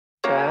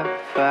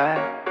We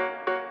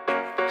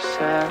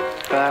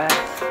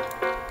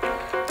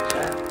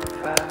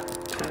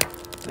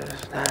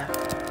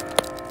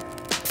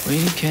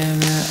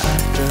came here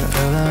after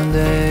a long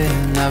day,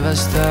 never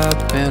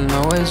stopping,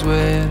 always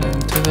waiting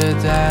to be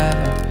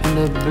dive in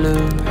the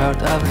blue out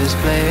of this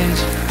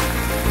place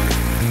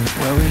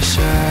where we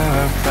share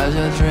our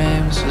fragile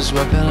dreams, just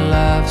swapping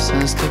laughs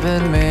and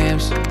stupid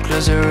memes.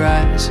 Close your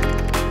eyes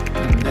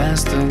and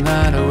dance the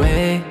night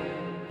away.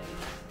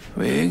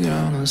 We're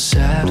gonna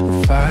set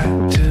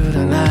fire to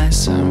the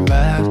nights and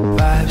bad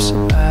vibes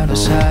out of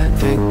sight.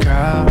 Take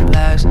our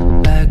lives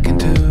back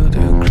into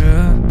the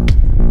groove.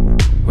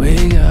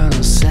 We're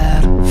gonna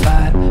set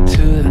fire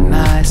to the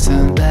nights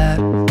and bad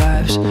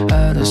vibes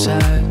out of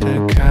sight.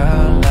 Take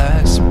our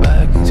lives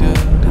back into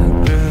the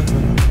groove.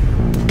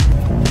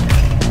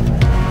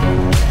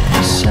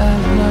 We're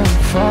setting on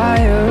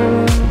fire,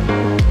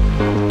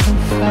 on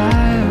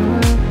fire.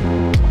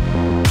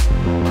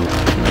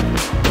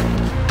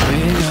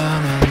 We're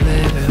gonna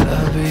leave it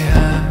all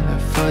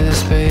behind for the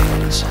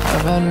space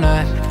of a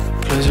night.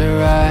 Close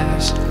your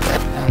eyes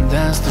and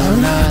dance the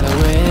night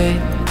away.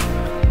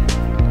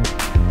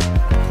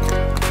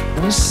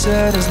 We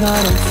set us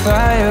not on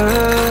fire,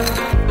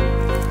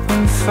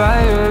 on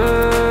fire.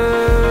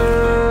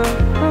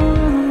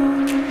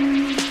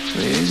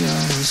 We're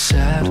gonna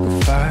set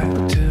fire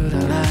to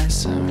the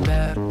nights and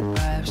bad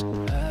vibes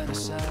out of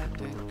sight.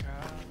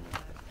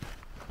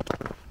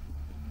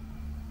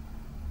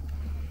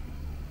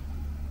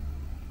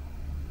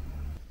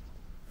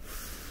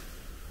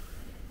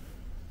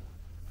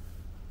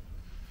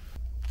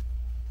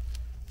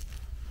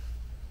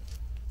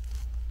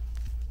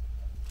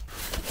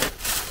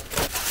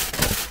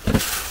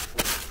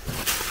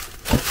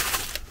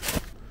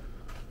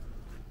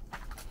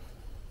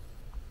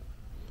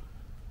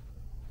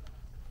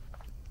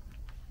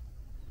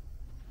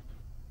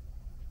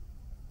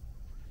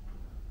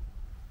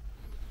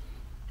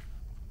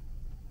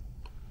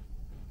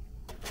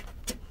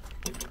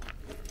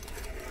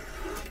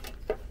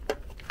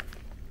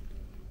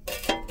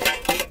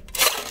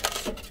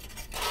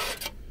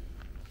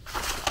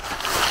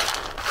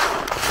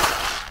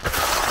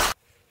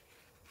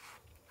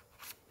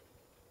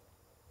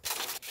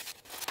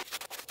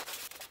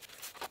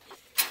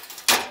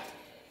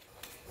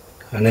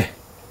 안 해.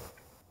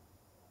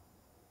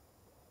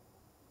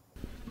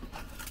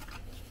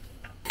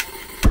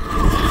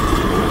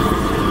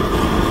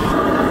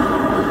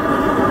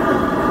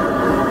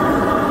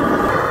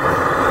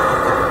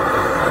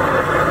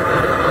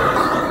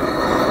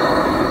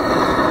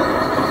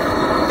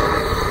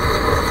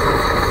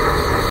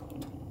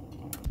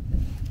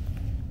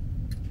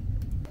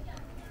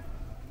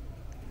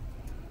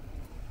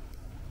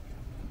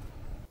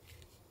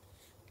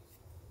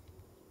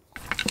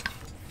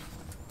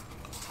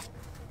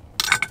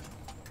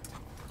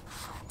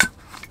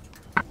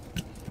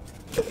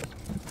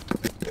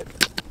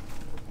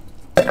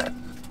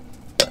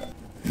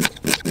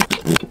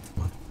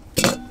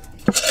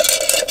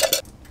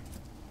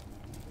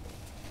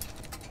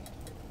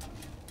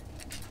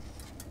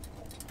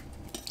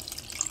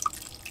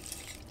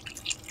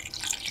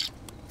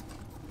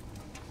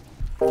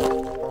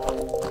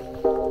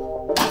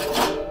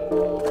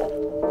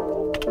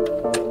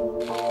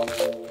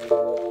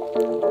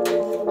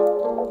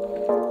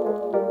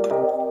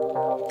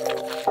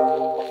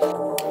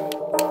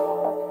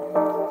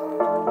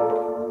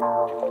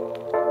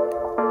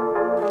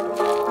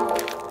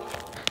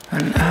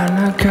 And I'm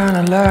not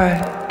gonna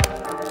lie,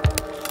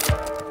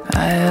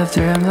 I have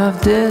dreamed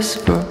of this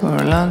for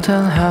a long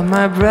time, held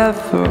my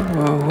breath for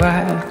a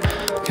while.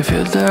 Can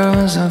feel the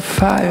rooms on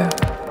fire.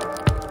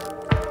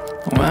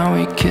 When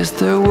we kiss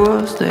the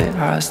wolves, they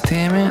are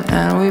steaming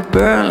and we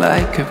burn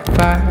like a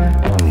fire.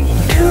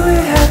 Do we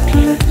have to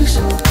lose?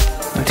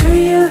 Or do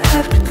you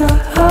have to go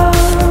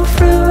home?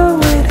 Throw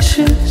away the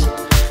shoes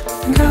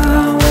and go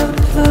on with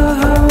the flow.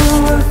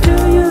 Or do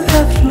you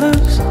have to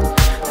lose?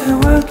 The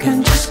world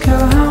can just go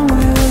on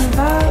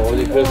without.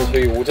 어디 그래서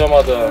저기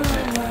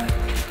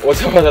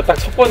오자마자 딱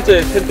첫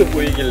번째 텐트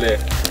보이길래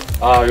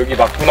아 여기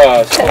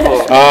맞구나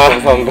싶어서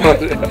감사합니다.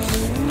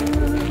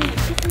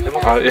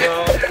 아 예.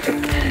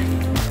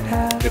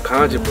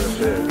 강아지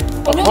보였어요.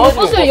 아니 못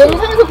봤어요.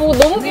 영상에서 보고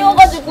너무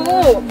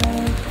귀여워가지고.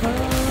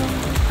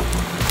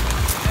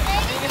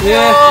 예,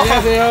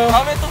 안녕하세요.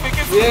 다음에 또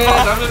뵙겠습니다. 예,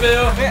 다음에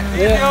봬요. 네, 안녕히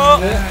계세요.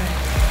 네.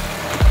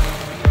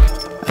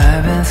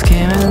 I've been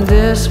scheming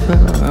this for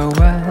a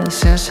while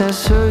since I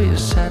saw your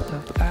set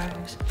of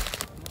eyes.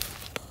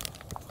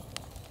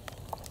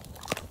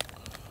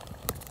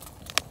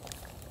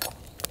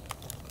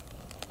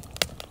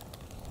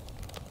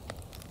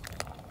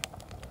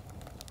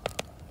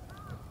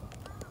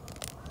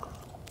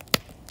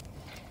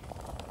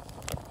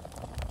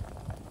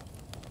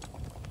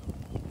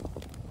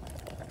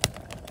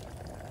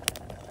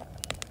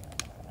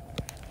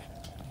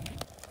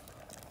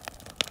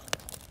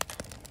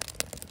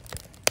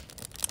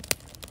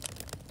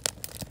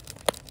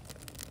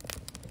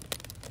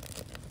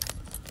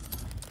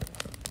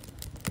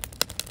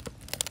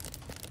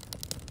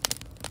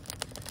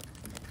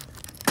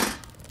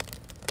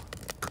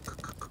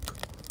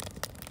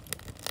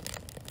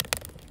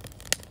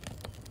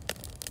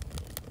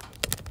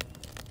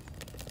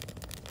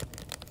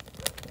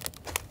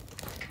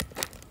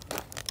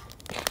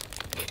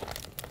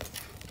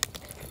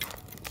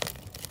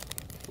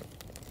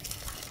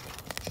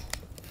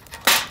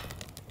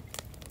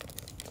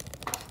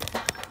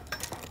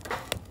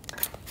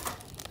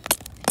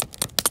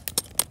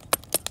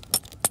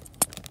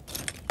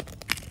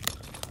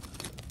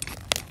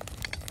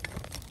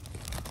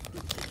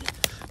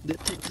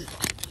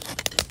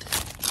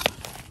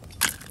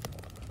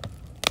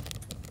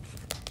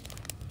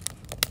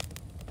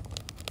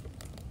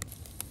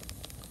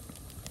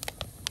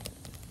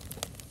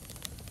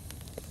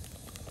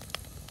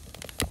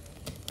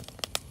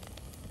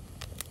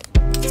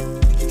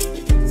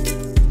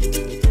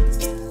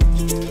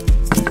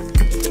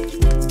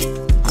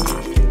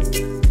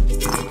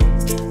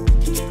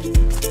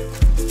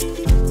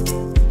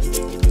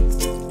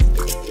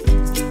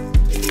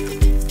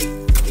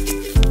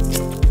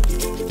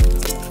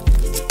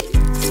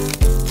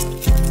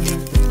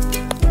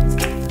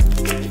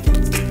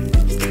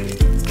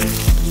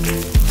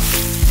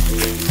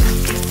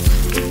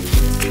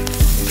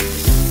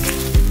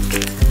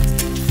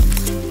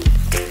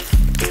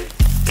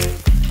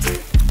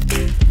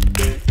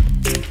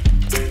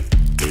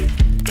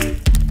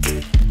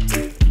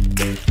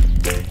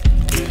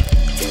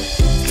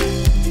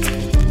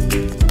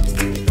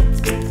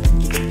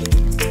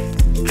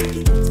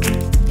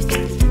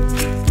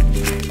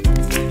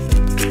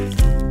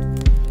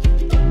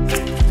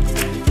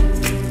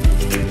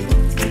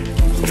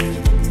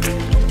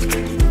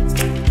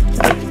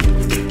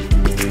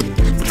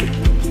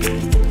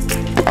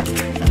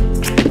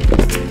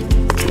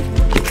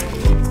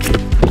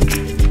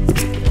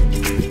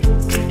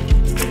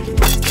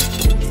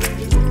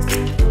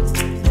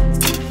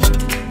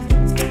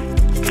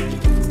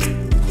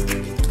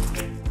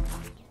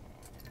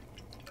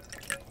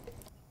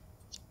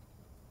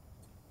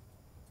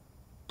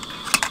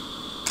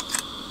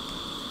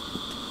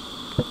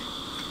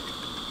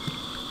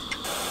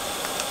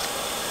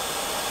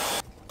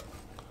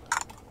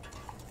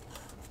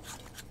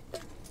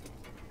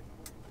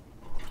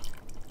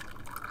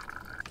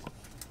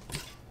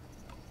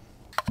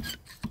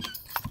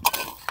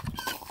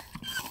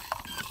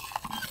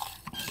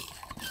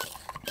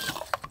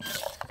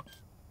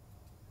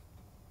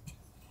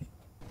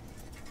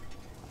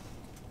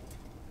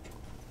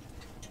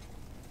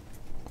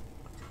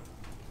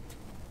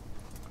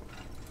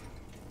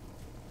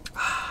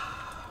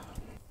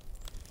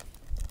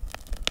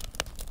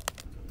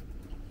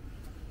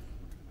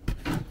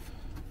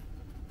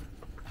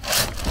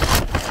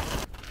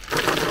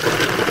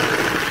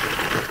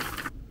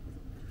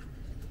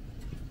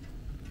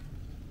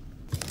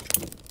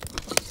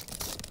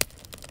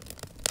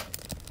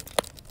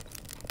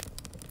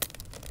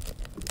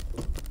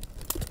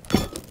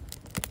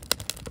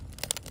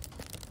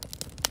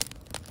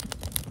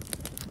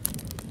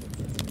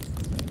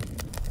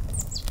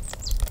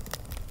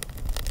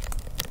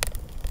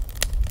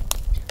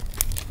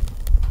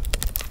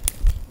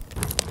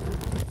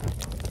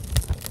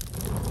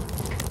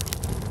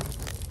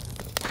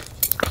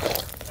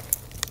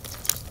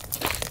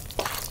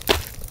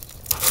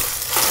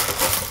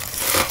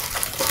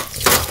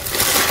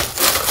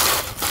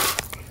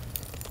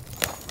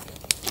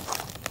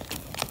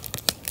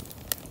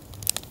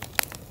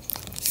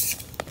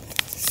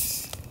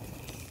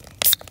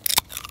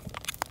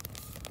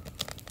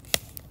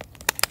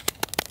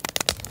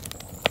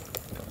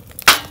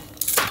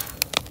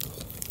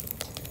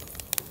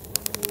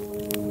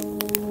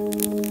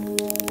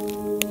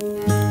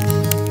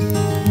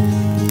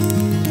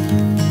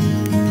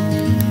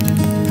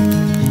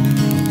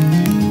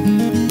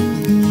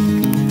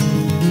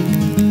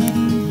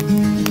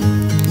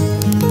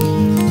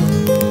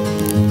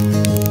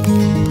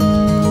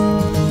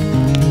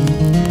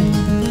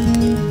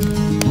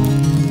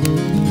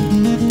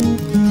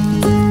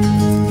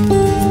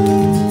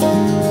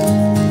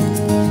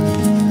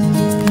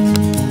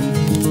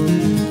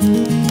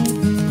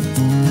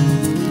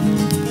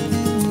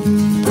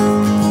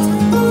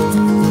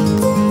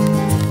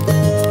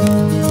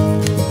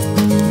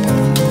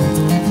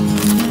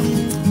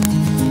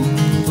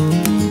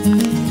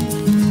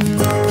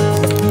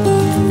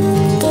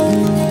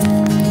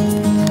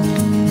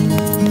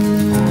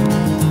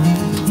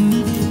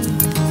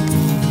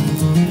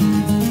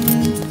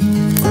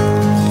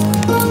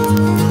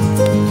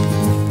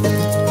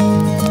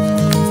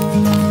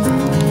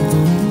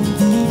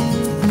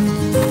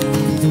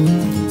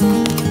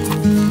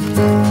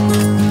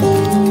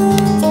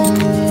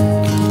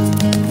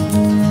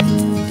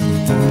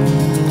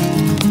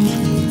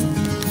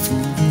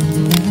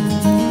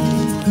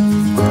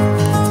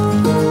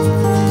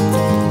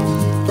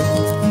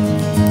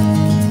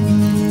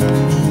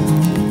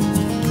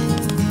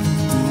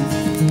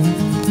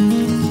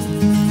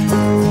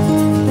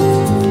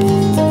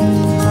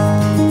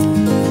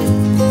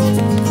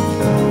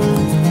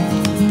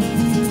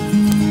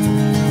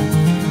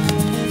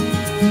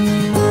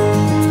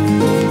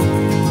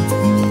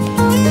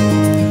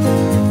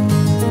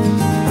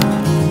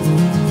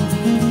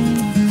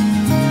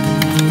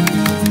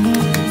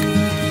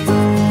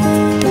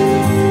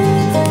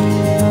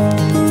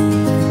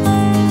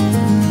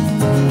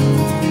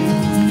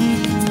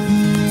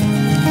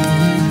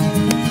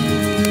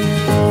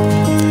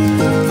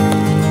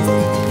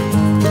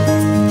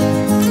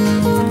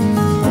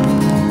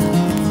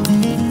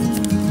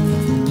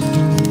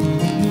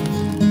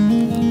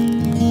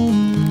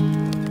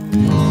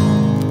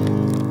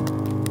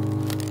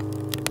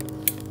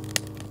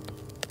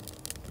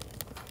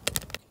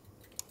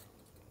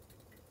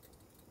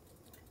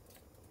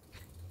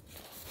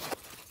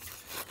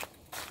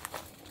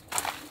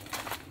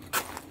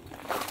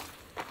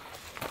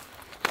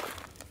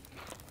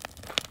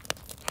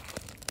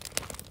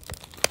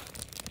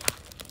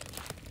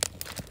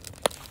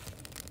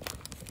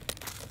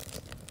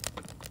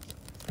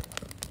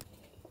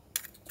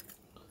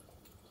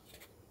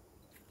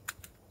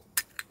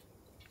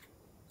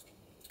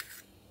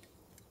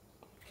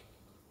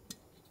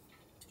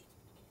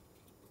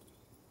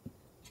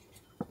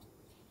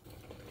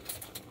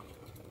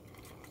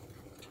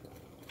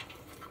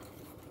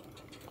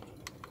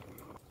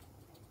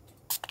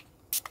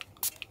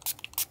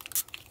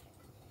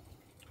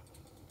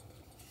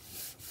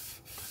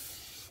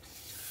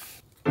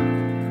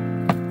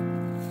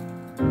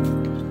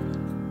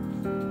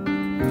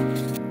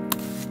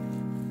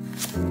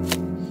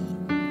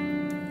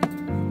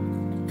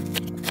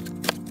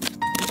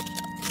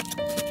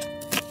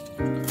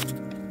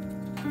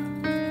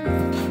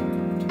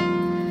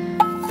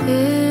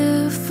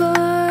 If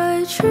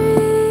a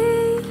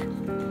tree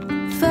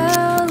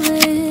fell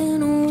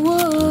in a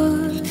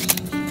wood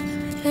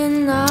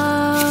and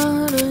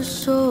not a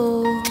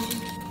soul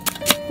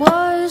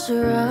was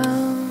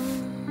around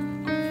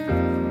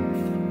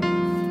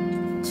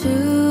to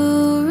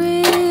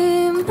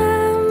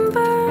remember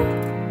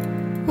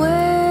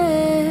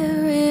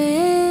where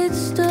it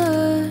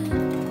stood,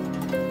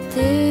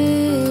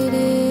 did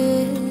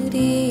it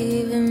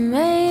even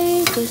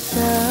make a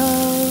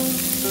sound?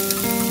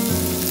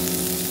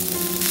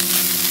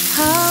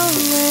 How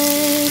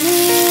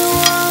many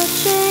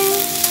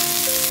watching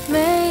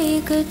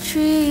make a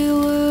tree